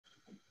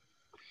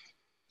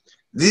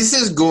This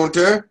is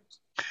Gunther.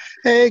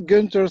 Hey,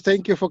 Gunther,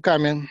 thank you for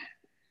coming.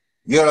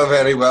 You're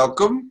very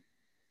welcome.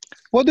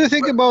 What do you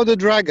think about the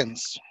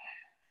dragons?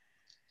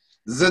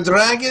 The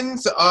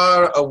dragons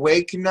are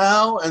awake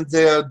now, and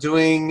they're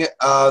doing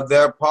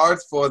their part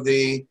for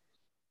the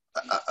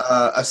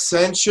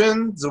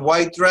ascension, the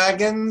white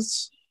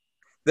dragons.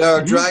 There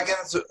are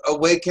dragons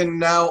awakened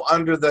now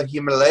under the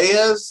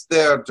Himalayas.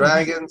 There are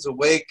dragons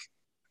awake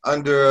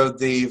under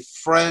the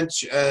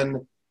French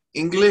and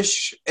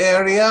English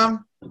area.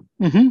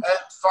 And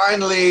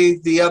finally,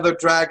 the other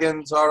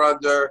dragons are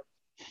under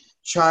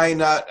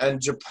China and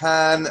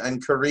Japan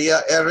and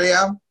Korea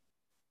area.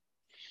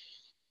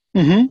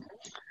 They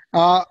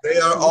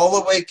are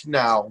all awake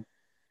now.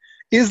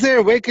 Is their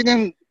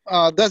awakening,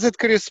 does it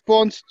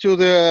correspond to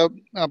the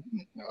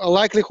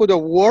likelihood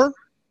of war?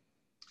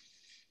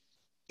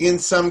 In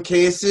some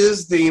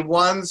cases, the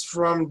ones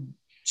from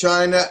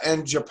China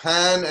and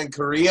Japan and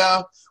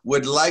Korea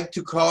would like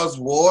to cause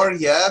war,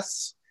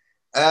 yes.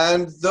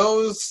 And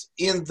those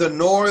in the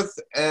north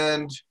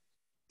and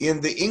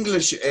in the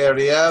English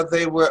area,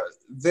 they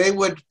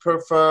would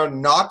prefer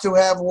not to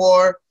have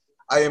war.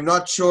 I am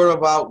not sure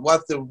about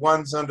what the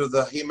ones under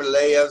the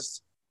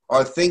Himalayas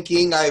are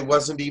thinking. I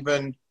wasn't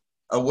even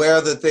aware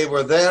that they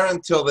were there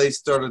until they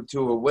started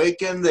to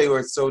awaken. They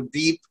were so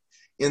deep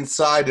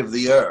inside of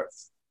the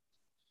earth.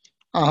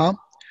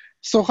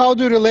 So how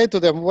do you relate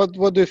to them? What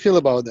do you feel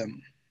about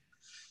them?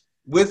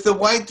 With the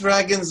white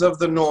dragons of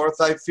the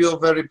north, I feel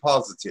very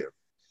positive.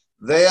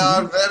 They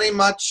are very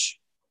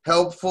much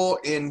helpful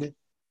in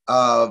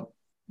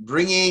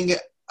bringing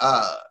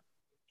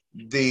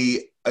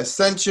the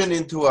ascension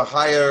into a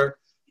higher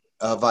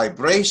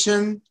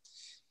vibration.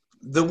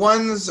 The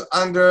ones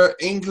under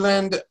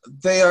England,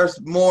 they are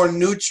more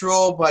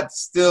neutral, but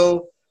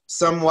still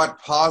somewhat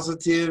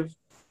positive.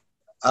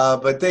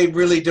 But they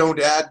really don't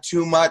add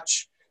too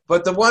much.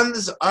 But the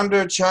ones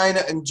under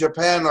China and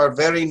Japan are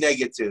very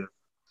negative.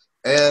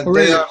 And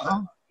really? They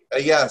are,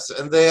 yes,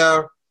 and they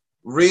are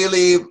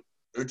really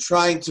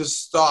trying to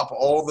stop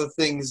all the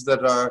things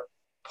that are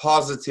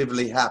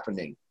positively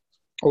happening.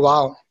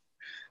 Wow.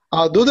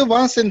 Do the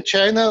ones in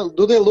China,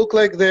 do they look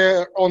like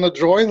they're on a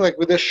drawing, like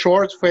with a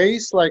short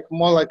face, like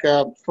more like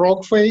a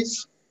frog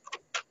face?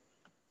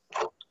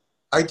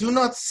 I do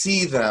not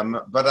see them,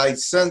 but I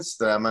sense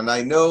them, and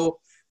I know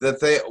that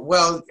they,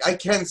 well, I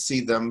can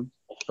see them,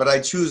 but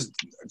I chose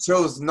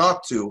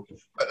not to.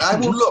 But I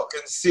will look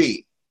and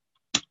see.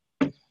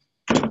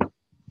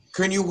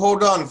 Can you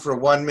hold on for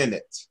 1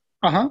 minute?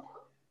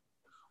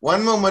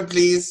 1 moment,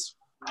 please.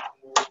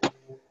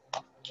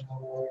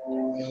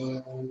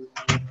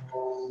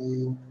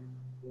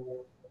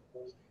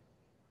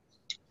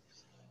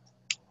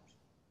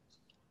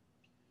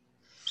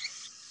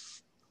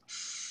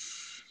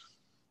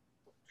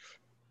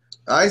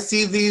 I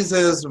see these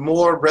as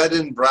more red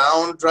and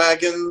brown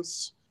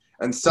dragons,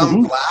 and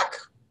some black,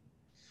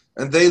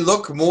 and they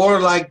look more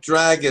like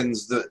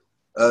dragons,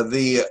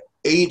 the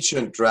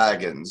ancient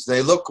dragons.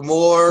 They look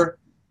more,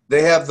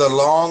 they have the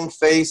long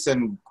face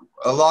and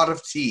a lot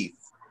of teeth.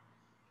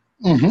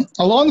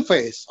 A long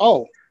face.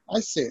 Oh, I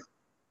see.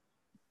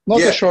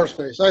 Not a short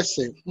face. I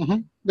see.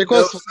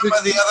 Because some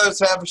of the others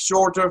have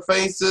shorter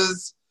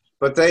faces,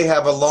 but they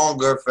have a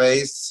longer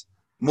face.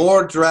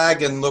 More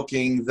dragon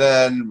looking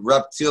than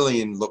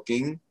reptilian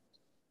looking.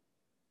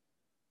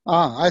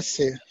 I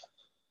see.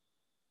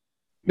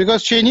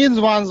 Because Chinese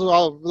ones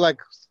are like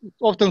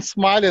often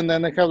smiling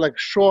and they have like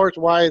short,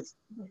 wide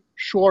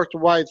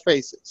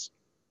faces.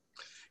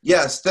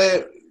 Yes,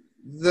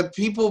 the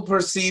people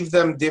perceive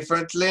them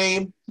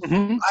differently.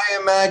 I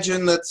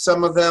imagine that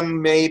some of them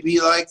may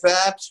be like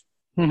that.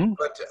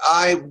 But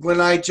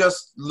when I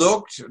just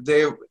looked,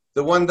 the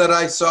one that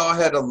I saw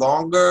had a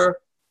longer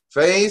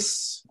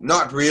face,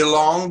 not real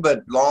long,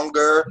 but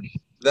longer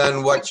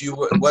than what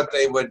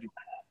they would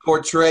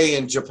portray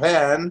in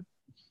Japan.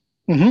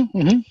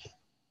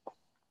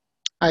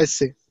 I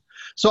see.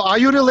 So are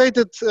you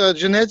related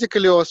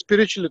genetically or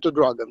spiritually to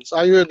dragons?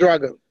 Are you a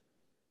dragon?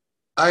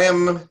 I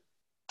am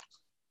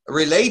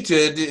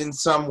related in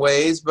some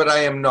ways, but I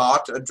am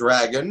not a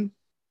dragon.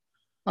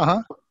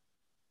 But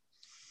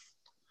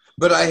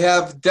I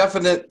have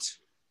definite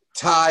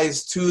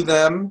ties to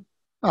them.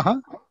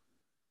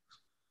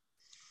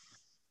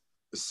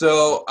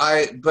 So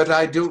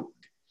I do,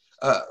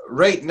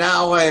 right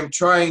now I am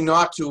trying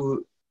not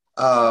to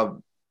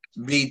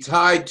be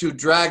tied to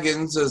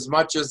dragons as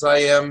much as I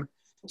am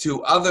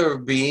to other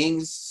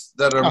beings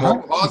that are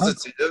more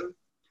positive.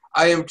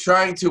 I am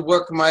trying to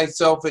work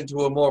myself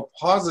into a more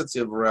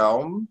positive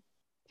realm.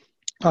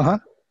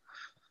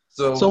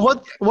 So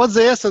what's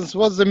the essence?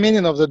 What's the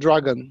meaning of the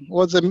dragon?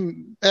 What's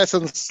the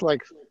essence,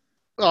 like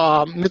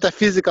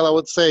metaphysical, I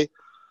would say,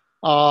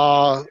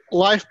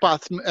 life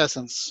path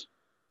essence?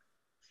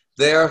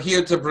 They are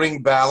here to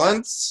bring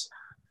balance.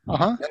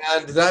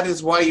 And that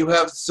is why you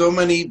have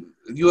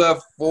you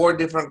have 4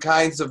 different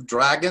kinds of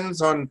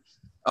dragons on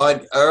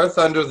Earth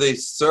under the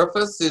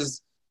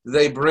surface.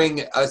 They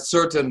bring a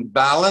certain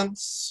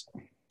balance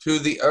to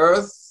the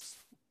Earth.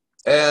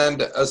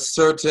 and a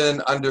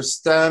certain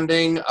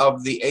understanding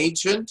of the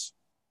ancient,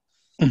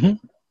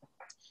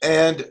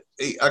 and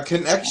a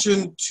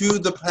connection to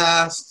the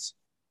past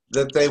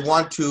that they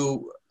want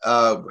to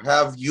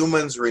have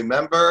humans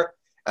remember,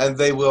 and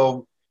they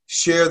will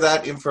share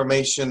that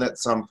information at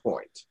some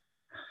point.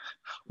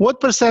 What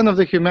percent of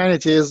the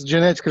humanity is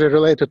genetically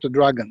related to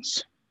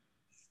dragons?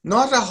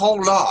 Not a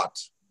whole lot.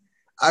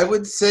 I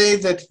would say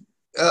that,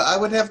 I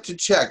would have to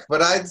check,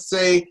 but I'd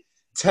say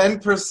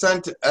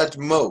 10% at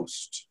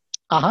most.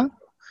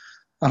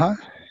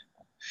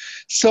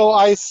 So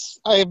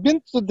I've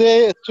been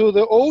today to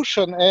the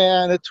ocean,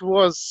 and it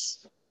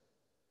was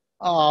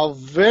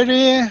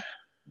very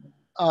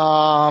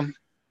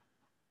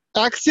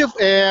active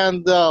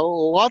and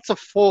lots of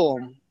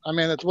foam. I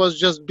mean, it was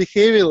just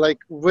behaving like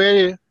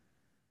very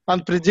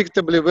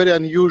unpredictably, very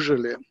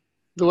unusually.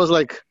 It was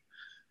like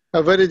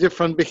a very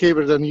different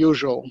behavior than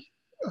usual.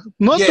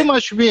 Not too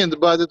much wind,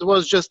 but it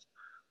was just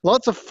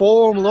lots of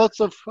foam, lots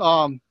of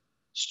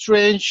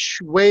strange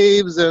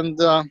waves, and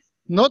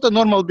not a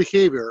normal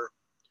behavior.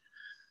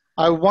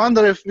 I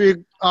wonder if we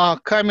are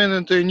coming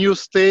into a new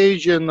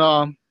stage in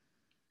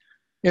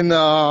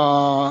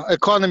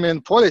economy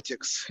and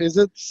politics. Is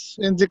it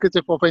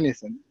indicative of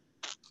anything?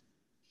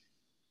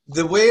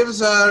 The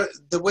waves are,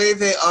 the way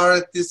they are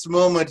at this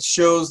moment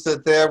shows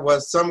that there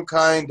was some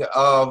kind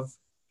of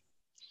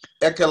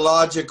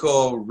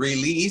ecological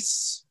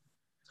release,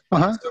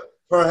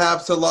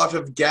 perhaps a lot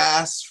of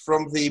gas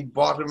from the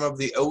bottom of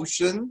the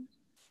ocean,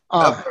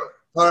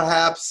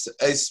 perhaps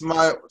a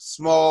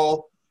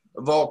small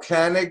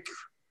volcanic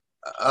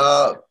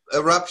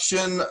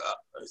eruption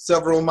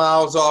several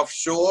miles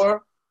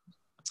offshore,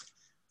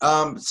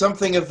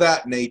 something of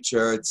that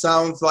nature. It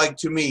sounds like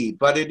to me,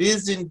 but it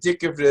is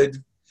indicative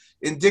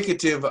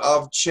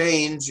of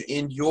change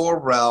in your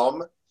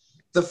realm.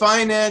 The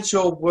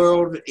financial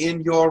world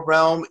in your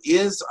realm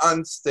is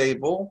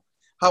unstable.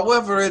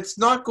 However, it's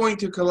not going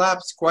to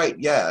collapse quite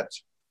yet.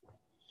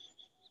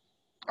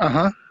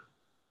 How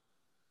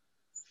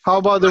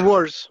about the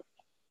wars?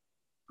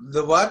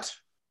 The what?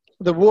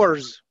 The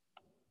wars.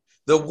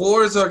 The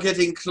wars are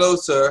getting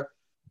closer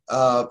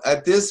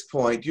at this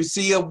point. You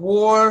see, a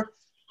war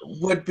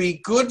would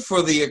be good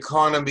for the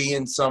economy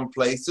in some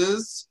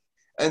places,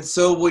 and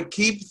so would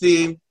keep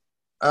the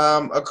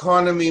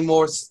economy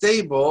more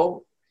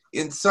stable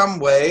in some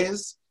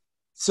ways.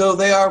 So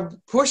they are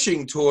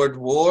pushing toward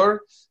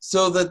war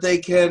so that they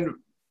can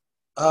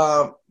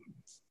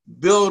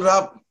build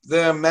up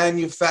their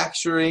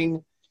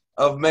manufacturing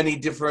of many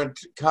different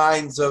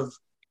kinds of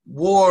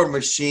war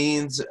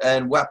machines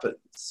and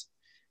weapons.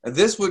 And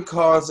this would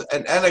cause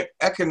an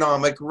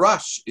economic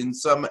rush in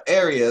some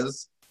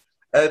areas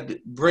and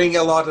bring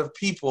a lot of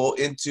people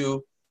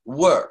into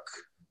work.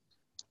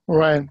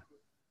 Right.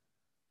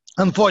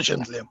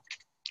 Unfortunately.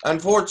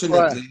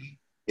 Unfortunately,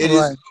 it is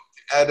looked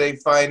at a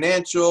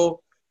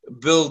financial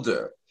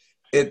builder.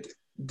 It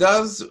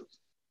does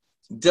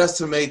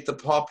decimate the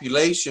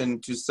population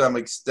to some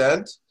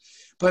extent,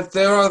 but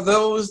there are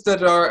those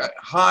that are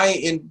high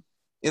in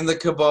the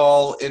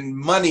cabal in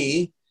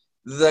money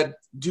that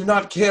do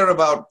not care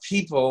about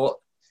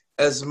people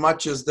as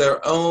much as their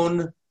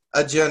own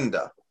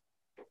agenda.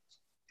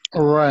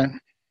 Right.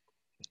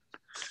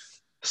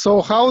 So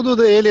how do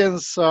the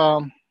aliens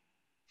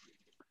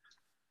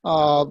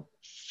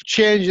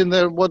change in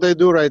what they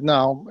do right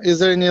now? Is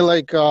there any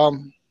like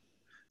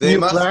new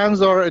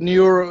plans or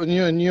new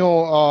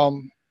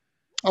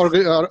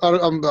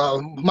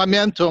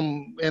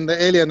momentum in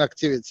the alien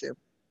activity?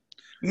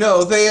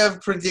 No, they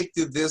have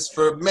predicted this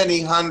for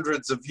many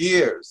hundreds of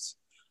years,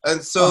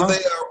 and so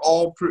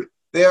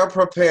they are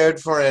prepared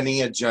for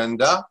any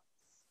agenda,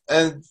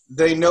 and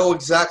they know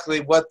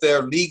exactly what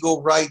their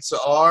legal rights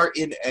are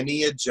in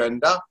any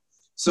agenda.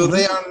 So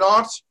they are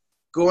not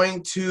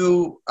going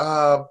to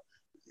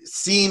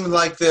seem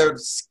like they're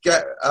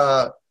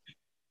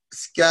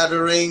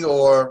scattering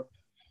or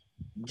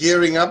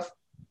gearing up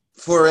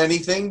for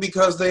anything,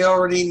 because they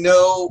already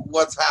know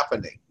what's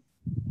happening.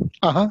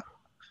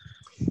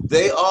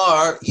 They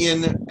are,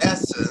 in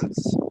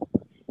essence,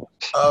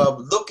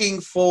 looking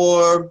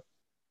for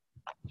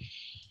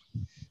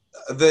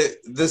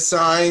the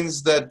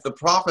signs that the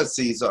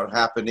prophecies are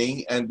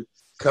happening and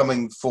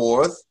coming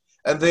forth,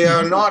 and they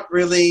are not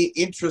really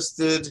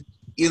interested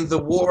in the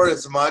war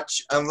as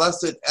much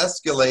unless it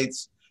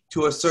escalates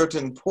to a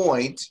certain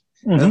point.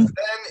 And then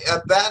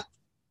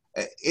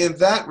in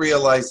that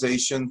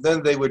realization,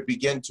 then they would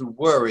begin to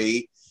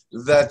worry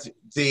that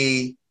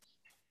the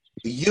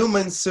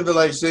human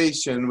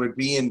civilization would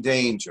be in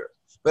danger.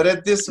 But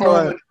at this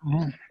moment,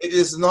 it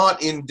is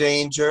not in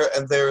danger,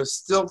 and there is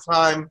still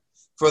time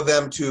for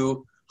them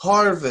to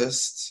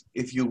harvest,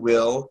 if you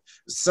will,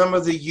 some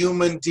of the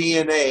human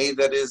DNA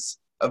that is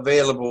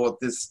available at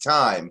this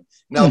time.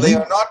 Now, they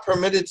are not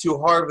permitted to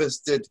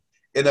harvest it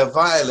in a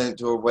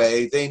violent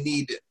way. They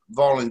need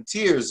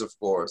volunteers, of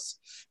course,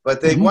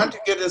 but they want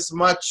to get as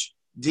much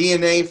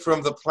DNA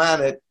from the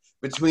planet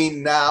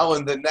between now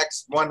and the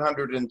next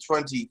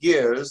 120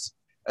 years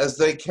as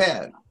they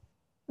can.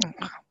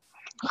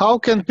 How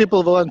can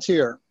people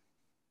volunteer?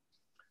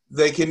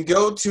 they can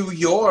go to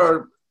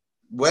your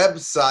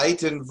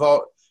website and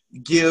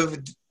give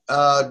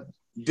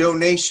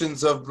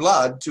donations of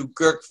blood to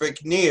Girk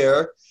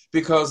Fitneer,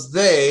 because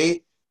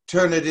they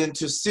turn it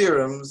into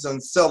serums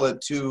and sell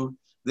it to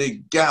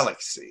the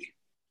galaxy.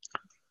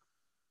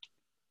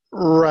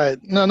 Right.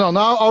 No.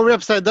 Now our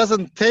website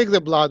doesn't take the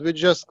blood. We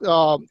just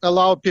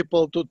allow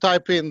people to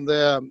type in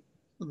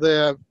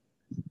the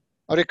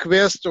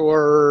request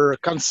or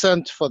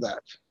consent for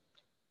that.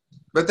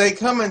 But they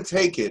come and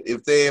take it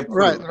if they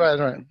approve.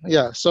 Right.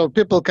 Yeah. So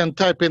people can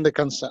type in the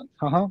consent.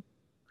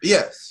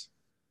 Yes.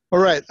 All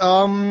right.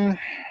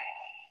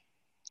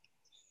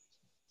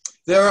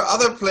 There are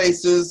other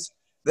places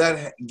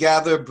that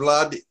gather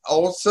blood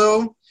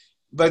also,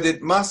 but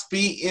it must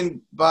be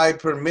by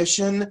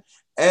permission,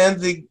 and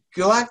the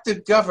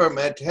galactic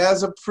government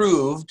has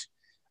approved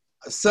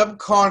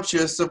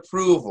subconscious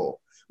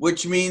approval,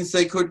 which means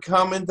they could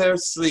come in their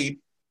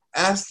sleep,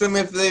 ask them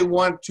if they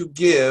want to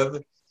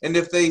give, and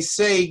if they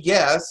say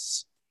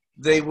yes,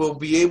 they will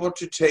be able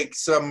to take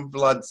some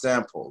blood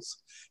samples.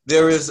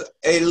 There is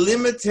a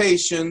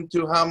limitation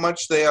to how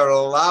much they are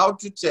allowed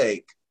to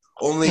take,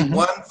 only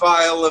one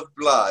vial of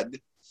blood,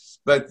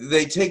 but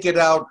they take it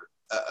out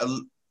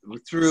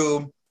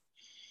through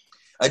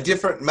a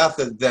different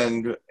method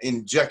than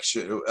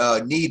injection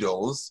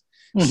needles.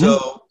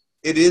 So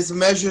it is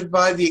measured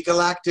by the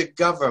galactic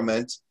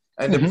government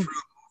and approved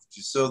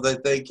so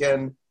that they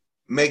can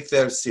make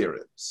their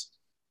serums.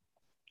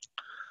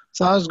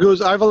 Sounds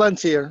good. I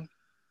volunteer.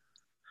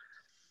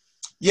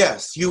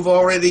 Yes, you've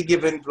already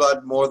given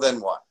blood more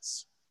than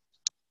once.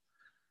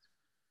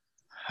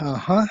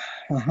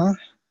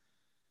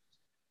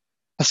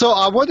 So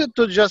I wanted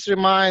to just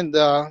remind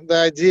the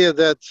idea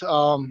that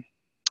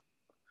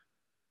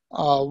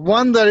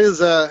when there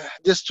is a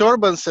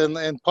disturbance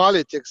in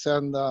politics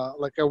and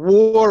like a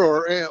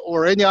war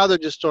or any other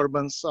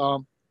disturbance,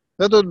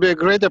 that would be a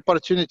great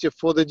opportunity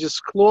for the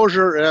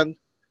disclosure and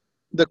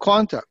the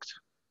contact.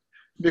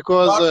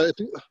 Because,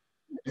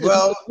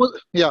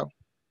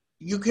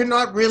 you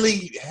cannot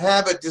really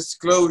have a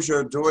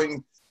disclosure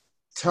during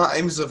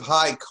times of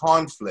high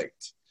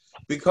conflict,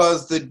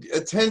 because the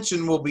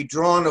attention will be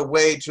drawn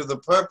away to the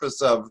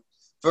purpose of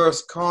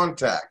first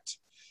contact.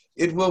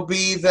 It will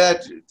be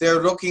that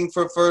they're looking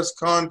for first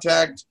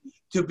contact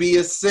to be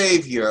a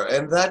savior,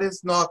 and that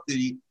is not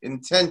the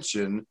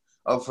intention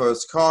of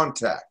first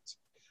contact.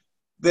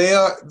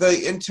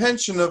 The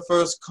intention of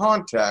first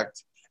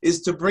contact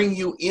is to bring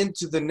you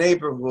into the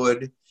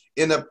neighborhood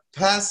in a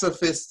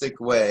pacifistic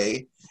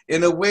way,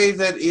 in a way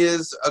that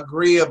is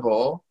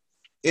agreeable,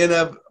 in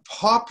a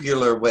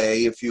popular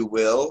way, if you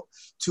will,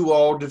 to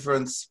all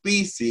different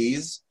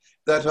species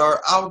that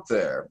are out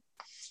there.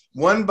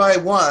 One by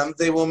one,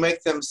 they will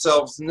make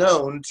themselves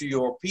known to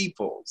your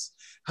peoples.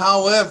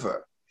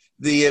 However,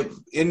 the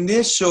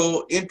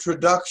initial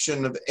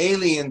introduction of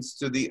aliens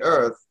to the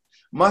earth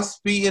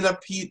must be in a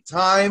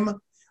time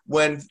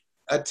when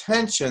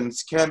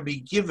attentions can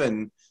be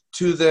given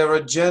to their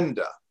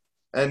agenda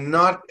and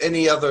not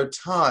any other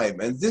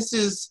time. And this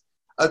is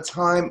a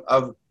time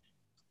of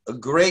a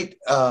great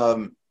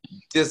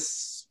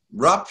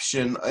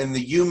disruption in the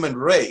human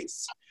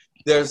race.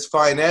 There's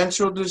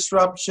financial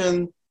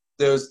disruption,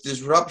 there's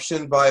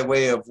disruption by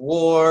way of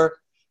war,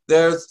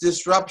 there's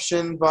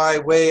disruption by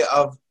way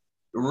of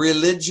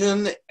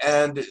religion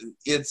and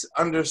its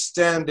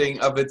understanding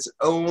of its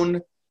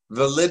own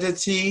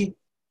validity,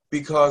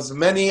 because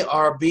many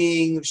are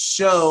being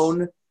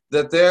shown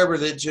that their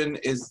religion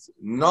is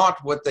not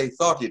what they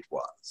thought it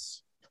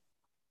was.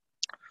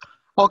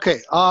 Okay,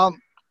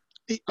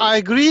 I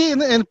agree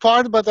in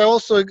part, but I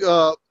also,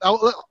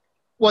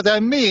 what I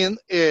mean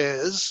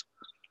is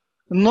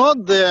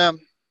not the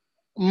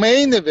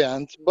main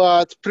event,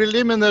 but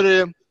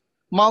preliminary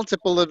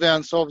multiple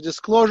events of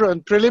disclosure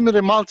and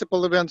preliminary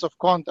multiple events of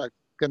contact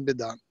can be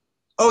done.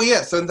 Oh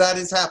yes, and that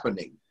is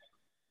happening.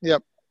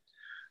 Yep.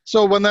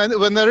 So when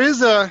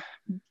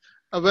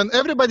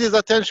everybody's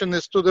attention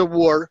is to the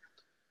war,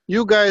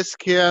 you guys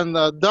can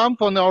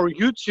dump on our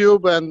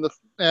YouTube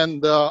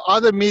and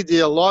other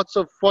media lots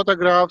of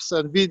photographs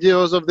and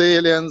videos of the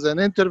aliens and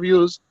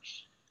interviews.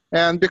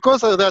 And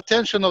because of the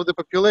attention of the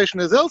population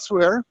is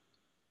elsewhere,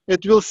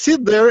 it will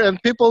sit there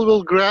and people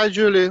will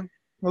gradually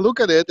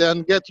look at it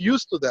and get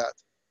used to that.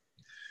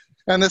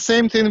 And the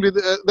same thing with,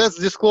 that's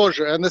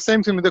disclosure. And the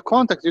same thing with the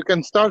contact. You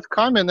can start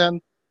coming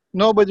and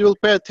nobody will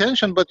pay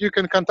attention, but you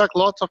can contact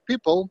lots of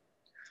people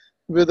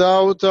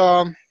without,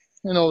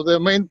 the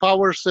main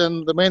powers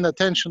and the main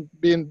attention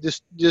being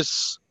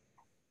disturbed,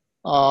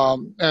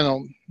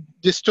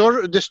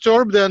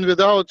 and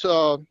without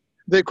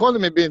the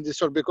economy being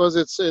disturbed, because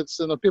it's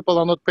people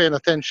are not paying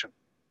attention.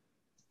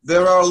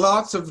 There are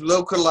lots of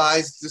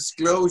localized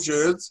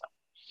disclosures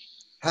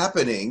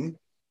happening,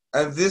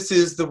 and this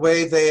is the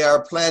way they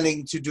are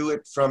planning to do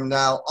it from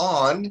now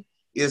on,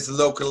 is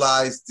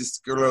localized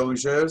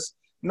disclosures,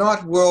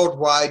 not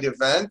worldwide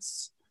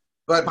events,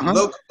 but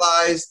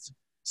localized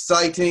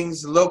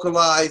sightings,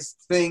 localized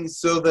things,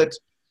 so that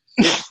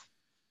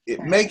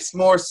it makes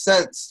more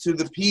sense to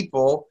the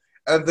people,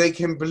 and they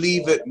can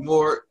believe it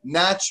more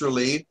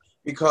naturally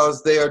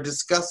because they are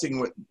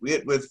discussing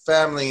it with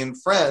family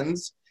and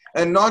friends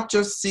and not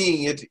just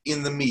seeing it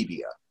in the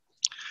media.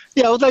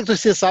 Yeah, I would like to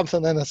see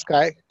something in the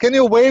sky. Can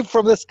you wave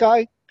from the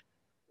sky?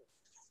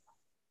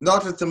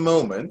 Not at the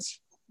moment.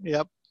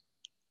 Yep.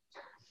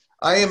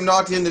 I am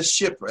not in the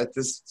ship at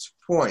this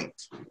point.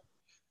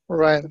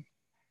 Right.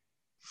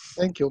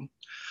 Thank you.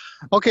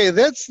 Okay,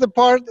 that's the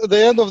part,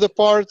 the end of the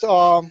part.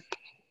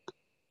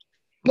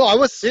 No, I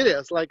was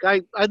serious. Like,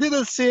 I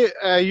didn't see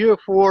a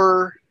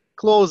UFO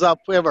close up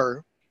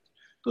ever.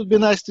 It would be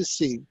nice to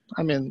see.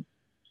 I mean,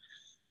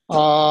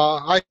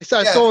 I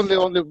saw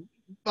only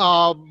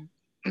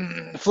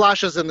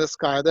flashes in the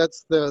sky.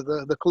 That's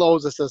the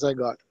closest as I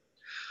got.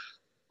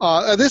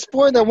 At this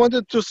point, I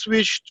wanted to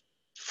switch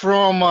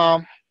from,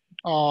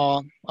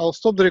 I'll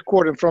stop the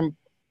recording, from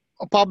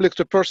public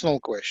to personal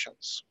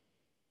questions.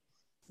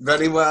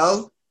 Very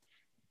well.